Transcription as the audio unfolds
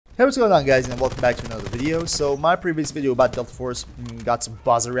Hey, what's going on, guys, and welcome back to another video. So my previous video about Delta Force got some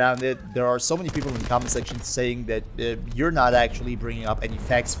buzz around it. There are so many people in the comment section saying that you're not actually bringing up any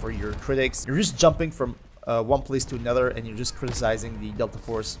facts for your critics. You're just jumping from one place to another, and you're just criticizing the Delta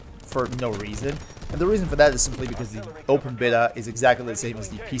Force for no reason. And the reason for that is simply because the open beta is exactly the same as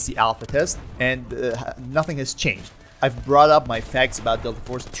the PC alpha test, and nothing has changed. I've brought up my facts about Delta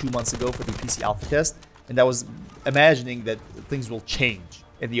Force 2 months ago for the PC alpha test, and I was imagining that things will change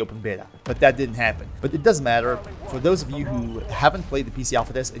in the open beta, but that didn't happen. But it doesn't matter. For those of you who haven't played the PC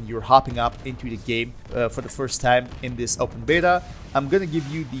alpha test and you're hopping up into the game for the first time in this open beta, I'm gonna give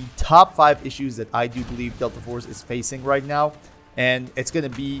you the top 5 issues that I do believe Delta Force is facing right now, and it's gonna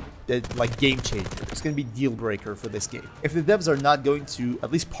be like game changer. It's gonna be deal breaker for this game. If the devs are not going to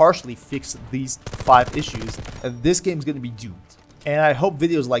at least partially fix these 5 issues, this game's gonna be doomed. And I hope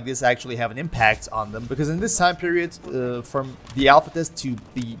videos like this actually have an impact on them, because in this time period, from the alpha test to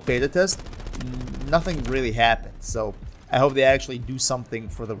the beta test, nothing really happened. So I hope they actually do something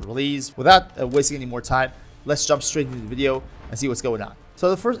for the release. Without wasting any more time, let's jump straight into the video and see what's going on. So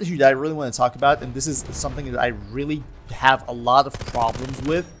the first issue that I really want to talk about, and this is something that I really have a lot of problems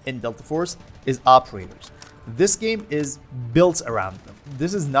with in Delta Force, is operators. This game is built around them.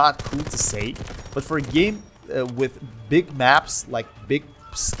 This is not cool to say, but for a game with big maps, like big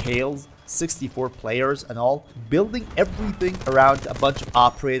scales, 64 players and all, building everything around a bunch of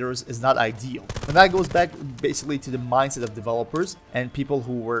operators is not ideal. And that goes back basically to the mindset of developers and people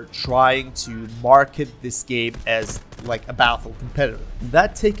who were trying to market this game as like a Battlefield competitor.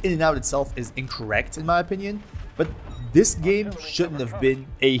 That take in and out itself is incorrect in my opinion, but this game shouldn't have been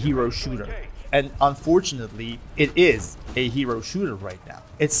a hero shooter. And unfortunately, it is a hero shooter right now.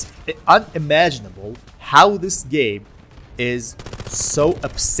 It's unimaginable how this game is so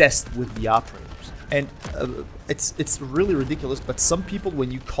obsessed with the operators. And it's really ridiculous, but some people,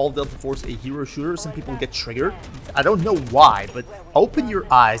 when you call Delta Force a hero shooter, some people get triggered. I don't know why, but open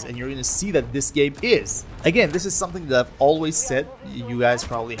your eyes and you're going to see that this game is. Again, this is something that I've always said. You guys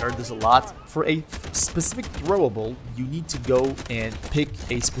probably heard this a lot. For a specific throwable, you need to go and pick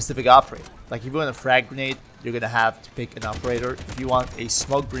a specific operator. Like if you want a frag grenade, you're going to have to pick an operator. If you want a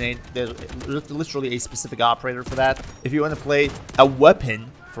smoke grenade, there's literally a specific operator for that. If you want to play a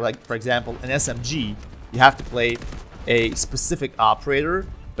weapon, for example, an SMG, you have to play a specific operator.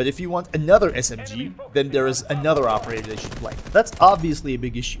 But if you want another SMG, then there is another operator that you should play. That's obviously a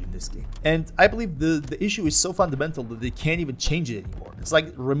big issue in this game. And I believe the issue is so fundamental that they can't even change it anymore. It's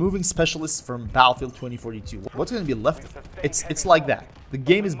like removing specialists from Battlefield 2042. What's going to be left of it? It's like that. The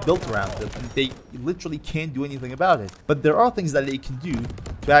game is built around them, and they literally can't do anything about it. But there are things that they can do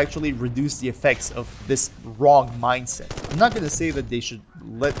to actually reduce the effects of this wrong mindset. I'm not going to say that they should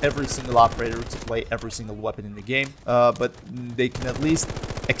let every single operator to play every single weapon in the game, but they can at least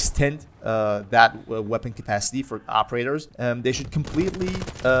extend that weapon capacity for operators. They should completely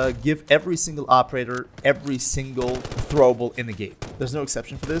give every single operator every single throwable in the game. There's no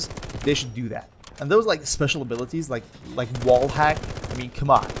exception for this. They should do that. And those like special abilities like wall hack, I mean, come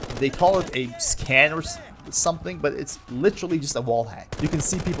on. They call it a scan or something, but it's literally just a wall hack. You can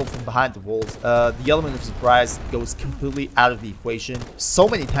see people from behind the walls. The element of surprise goes completely out of the equation. So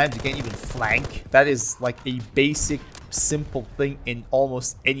many times you can't even flank. That is like a basic simple thing in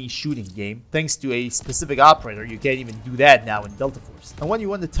almost any shooting game. Thanks to a specific operator, you can't even do that now in Delta Force. And when you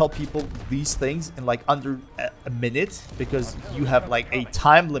want to tell people these things in like under a minute, because you have like a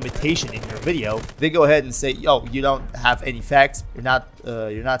time limitation in your video, they go ahead and say, yo, you don't have any facts, you're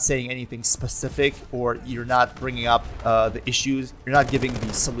not saying anything specific, or you're not bringing up the issues, you're not giving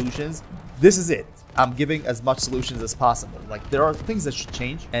the solutions. This is it. I'm giving as much solutions as possible. Like, there are things that should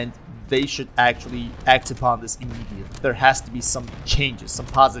change, and they should actually act upon this immediately. There has to be some changes, some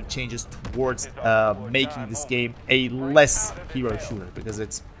positive changes towards making this game a less hero shooter, because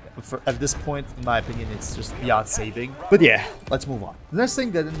it's, at this point, in my opinion, it's just beyond saving. But yeah, let's move on. The next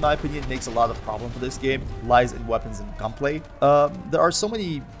thing that, in my opinion, makes a lot of problem for this game lies in weapons and gunplay. There are so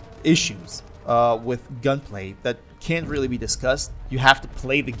many issues with gunplay that can't really be discussed. You have to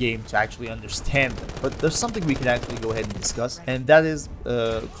play the game to actually understand them. But there's something we can actually go ahead and discuss, and that is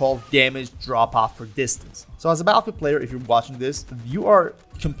called damage drop-off per distance. So as a Battlefield player, if you're watching this, you are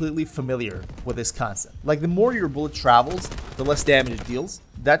completely familiar with this concept. Like, the more your bullet travels, the less damage it deals.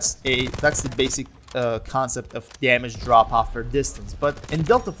 That's the basic concept of damage drop-off per distance. But in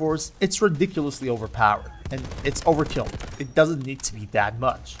Delta Force, it's ridiculously overpowered. And it's overkill. It doesn't need to be that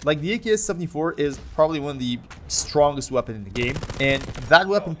much. Like, the AKS-74 is probably one of the strongest weapons in the game, and that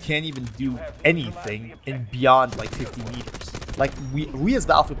weapon can't even do anything in beyond like 50 meters. Like, we as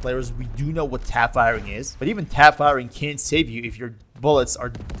Battlefield players, we do know what tap firing is, but even tap firing can't save you if you're bullets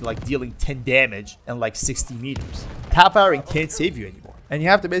are like dealing 10 damage and like 60 meters. Tap firing can't save you anymore. And you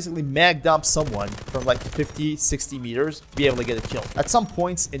have to basically mag dump someone from like 50, 60 meters to be able to get a kill. At some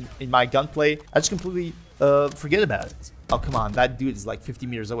points in my gunplay, I just completely forget about it. Oh, come on, that dude is like 50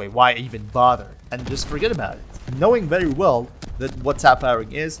 meters away. Why even bother? And just forget about it. Knowing very well that what tap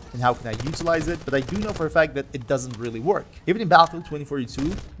firing is and how can I utilize it, but I do know for a fact that it doesn't really work. Even in Battlefield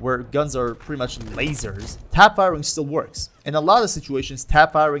 2042, where guns are pretty much lasers, tap firing still works. In a lot of situations,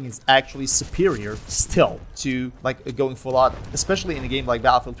 tap firing is actually superior still to like going full auto, especially in a game like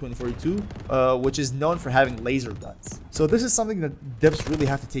Battlefield 2042, which is known for having laser guns. So this is something that devs really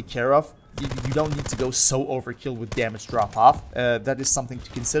have to take care of. You don't need to go so overkill with damage drop off. That is something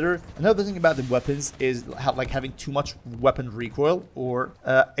to consider. Another thing about the weapons is like having too much weapon recoil, or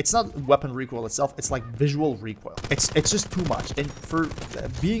it's not weapon recoil itself, it's like visual recoil. It's just too much. And for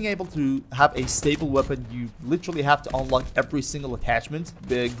being able to have a stable weapon, you literally have to unlock every single attachment,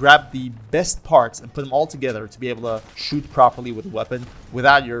 grab the best parts and put them all together to be able to shoot properly with a weapon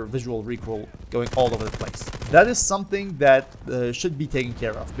without your visual recoil going all over the place. That is something that should be taken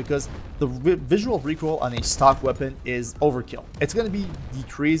care of, because the visual recoil on a stock weapon is overkill. It's going to be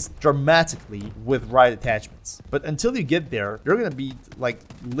decreased dramatically with right attachments. But until you get there, you're going to be like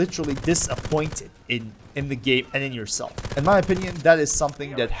literally disappointed in the game and in yourself. In my opinion, that is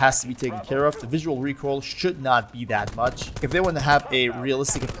something that has to be taken care of. The visual recoil should not be that much. If they want to have a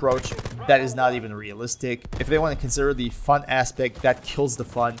realistic approach, that is not even realistic. If they want to consider the fun aspect, that kills the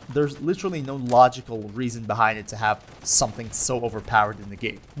fun. There's literally no logical reason behind it to have something so overpowered in the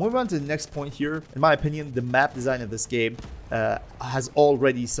game. Moving on to the next point here, in my opinion, the map design of this game has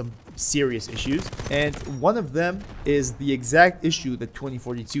already some serious issues, and one of them is the exact issue that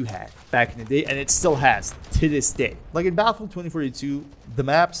 2042 had back in the day, and it still has to this day. Like in Battlefield 2042, the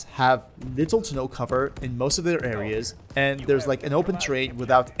maps have little to no cover in most of their areas, and there's like an open terrain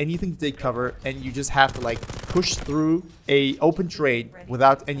without anything to take cover, and you just have to like push through a open terrain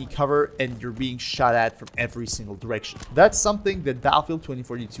without any cover, and you're being shot at from every single direction. That's something that Battlefield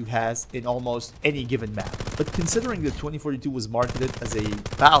 2042 has in almost any given map. But considering that 2042 was marketed as a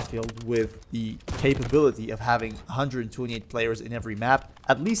battlefield with the capability of having 128 players in every map,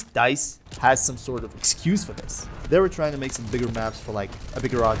 at least DICE has some sort of excuse for this. They were trying to make some bigger maps for like a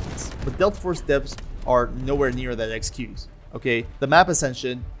bigger audience, but Delta Force devs are nowhere near that excuse. Okay, the map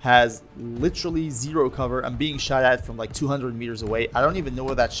Ascension has literally zero cover. I'm being shot at from like 200 meters away. I don't even know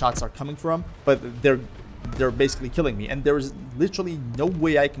where that shots are coming from, but they're basically killing me, and there's literally no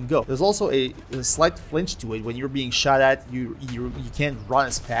way I can go. There's also a slight flinch to it. When you're being shot at, you can't run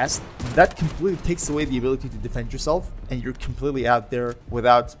as fast. That completely takes away the ability to defend yourself, and you're completely out there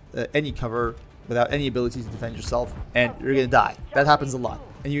without any cover, without any ability to defend yourself, and you're gonna die. That happens a lot,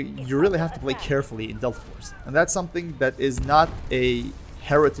 and you really have to play carefully in Delta Force, and that's something that is not a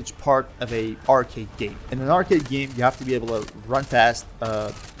heritage part of a arcade game. In an arcade game, you have to be able to run fast,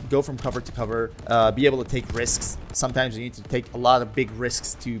 go from cover to cover, be able to take risks. Sometimes you need to take a lot of big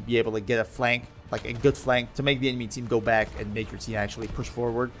risks to be able to get a flank, like a good flank, to make the enemy team go back and make your team actually push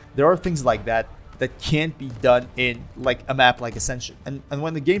forward. There are things like that that can't be done in like a map like Ascension. And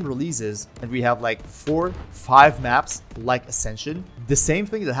when the game releases and we have like 4-5 maps like Ascension, the same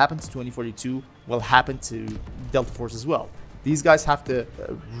thing that happened to 2042 will happen to Delta Force as well. These guys have to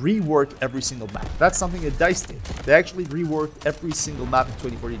rework every single map. That's something that DICE did. They actually reworked every single map in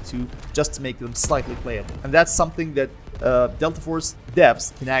 2042 just to make them slightly playable. And that's something that Delta Force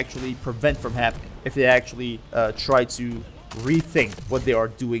devs can actually prevent from happening if they actually try to rethink what they are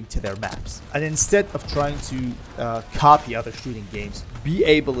doing to their maps. And instead of trying to copy other shooting games, be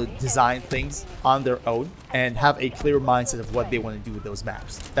able to design things on their own and have a clear mindset of what they want to do with those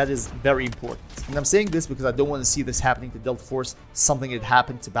maps. That is very important. And I'm saying this because I don't want to see this happening to Delta Force, something that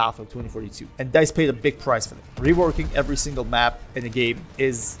happened to Battlefield 2042. And DICE paid a big price for it. Reworking every single map in a game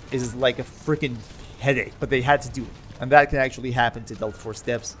is like a freaking headache, but they had to do it. And that can actually happen to Delta Force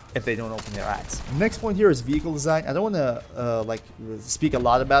devs if they don't open their eyes. Next point here is vehicle design. I don't want to like speak a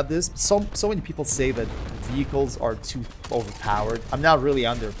lot about this. So many people say that vehicles are too overpowered. I'm not really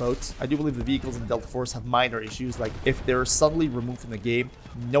on their boat. I do believe the vehicles in Delta Force have minor issues. Like if they're suddenly removed from the game,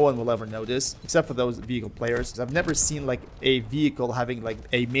 no one will ever notice, except for those vehicle players. I've never seen like a vehicle having like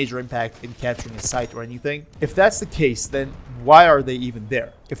a major impact in capturing a site or anything. If that's the case, then why are they even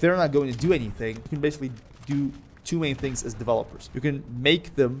there? If they're not going to do anything, you can basically do two main things as developers. You can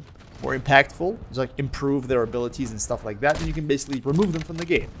make them more impactful, just like improve their abilities and stuff like that, then you can basically remove them from the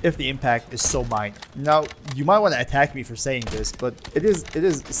game if the impact is so minor. Now, you might want to attack me for saying this, but it is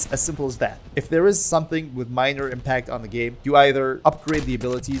as simple as that. If there is something with minor impact on the game, you either upgrade the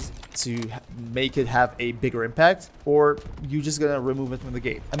abilities to make it have a bigger impact, or you're just gonna remove it from the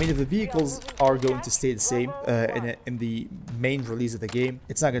game. I mean, if the vehicles are going to stay the same in the main release of the game,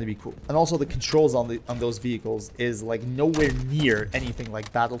 it's not gonna be cool. And also the controls on those vehicles is like nowhere near anything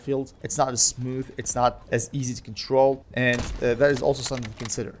like Battlefield. It's not as smooth, it's not as easy to control, and that is also something to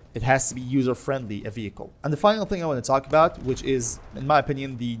consider. It has to be user-friendly, a vehicle. And the final thing I want to talk about, which is, in my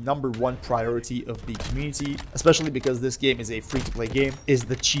opinion, the #1 priority of the community, especially because this game is a free-to-play game, is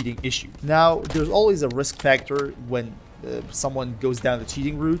the cheating issue. Now, there's always a risk factor when someone goes down the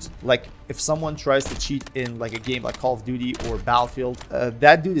cheating route. Like, if someone tries to cheat in like a game like Call of Duty or Battlefield,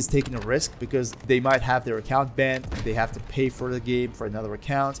 that dude is taking a risk because they might have their account banned, they have to pay for the game for another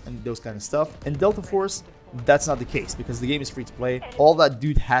account and those kind of stuff. In Delta Force, that's not the case because the game is free to play. All that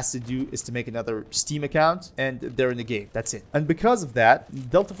dude has to do is to make another Steam account and they're in the game. That's it. And because of that,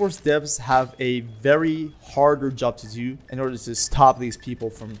 Delta Force devs have a very harder job to do in order to stop these people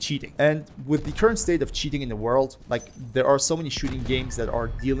from cheating. And with the current state of cheating in the world, like, there are so many shooting games that are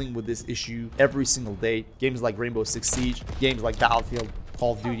dealing with this issue every single day. Games like Rainbow Six Siege, games like Battlefield,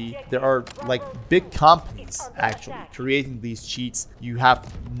 Call of Duty. There are like big companies actually creating these cheats. You have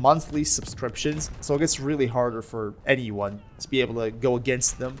monthly subscriptions, so it gets really harder for anyone to be able to go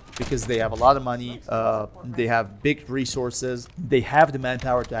against them because they have a lot of money, they have big resources, they have the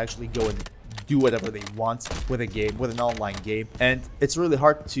manpower to actually go and do whatever they want with a game, with an online game, and it's really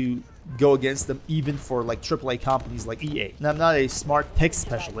hard to go against them even for like AAA companies like EA. And I'm not a smart tech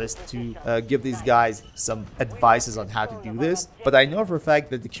specialist to give these guys some advices on how to do this, but I know for a fact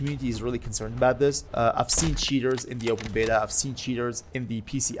that the community is really concerned about this. I've seen cheaters in the open beta, I've seen cheaters in the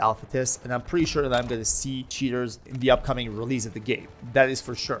PC alpha test, and I'm pretty sure that I'm going to see cheaters in the upcoming release of the game. That is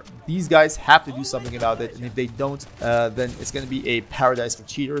for sure. These guys have to do something about it, and if they don't, then it's going to be a paradise for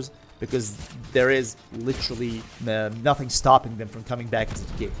cheaters, because there is literally nothing stopping them from coming back into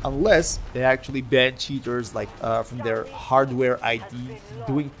the game. Unless they actually ban cheaters like from their hardware ID,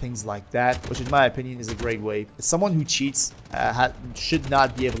 doing things like that, which in my opinion is a great way. Someone who cheats should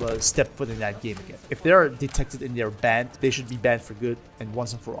not be able to step foot in that game again. If they're detected and they're banned, they should be banned for good and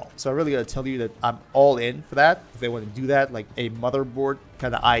once and for all. So I really gotta tell you that I'm all in for that. If they want to do that, like a motherboard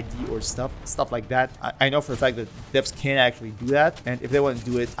kind of ID or stuff like that, I know for a fact that devs can actually do that, and if they want to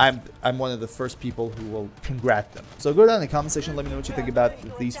do it, I'm one of the first people who will congrat them. So go down in the comment section, let me know what you think about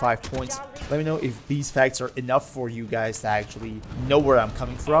these 5 points. Let me know if these facts are enough for you guys to actually know where I'm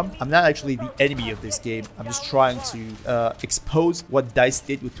coming from. I'm not actually the enemy of this game. I'm just trying to expose what DICE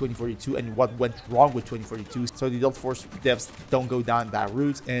did with 2042 and what went wrong with 2042, so the Delta Force devs don't go down that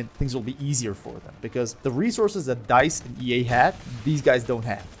route and things will be easier for them, because the resources that DICE and EA had, these guys don't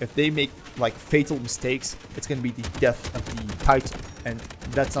have. If they make like fatal mistakes, it's going to be the death of the title, and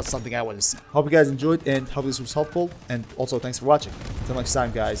that's not something I want to see. Hope you guys enjoyed and hope this was helpful, and also thanks for watching. Until next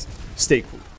time guys, stay cool.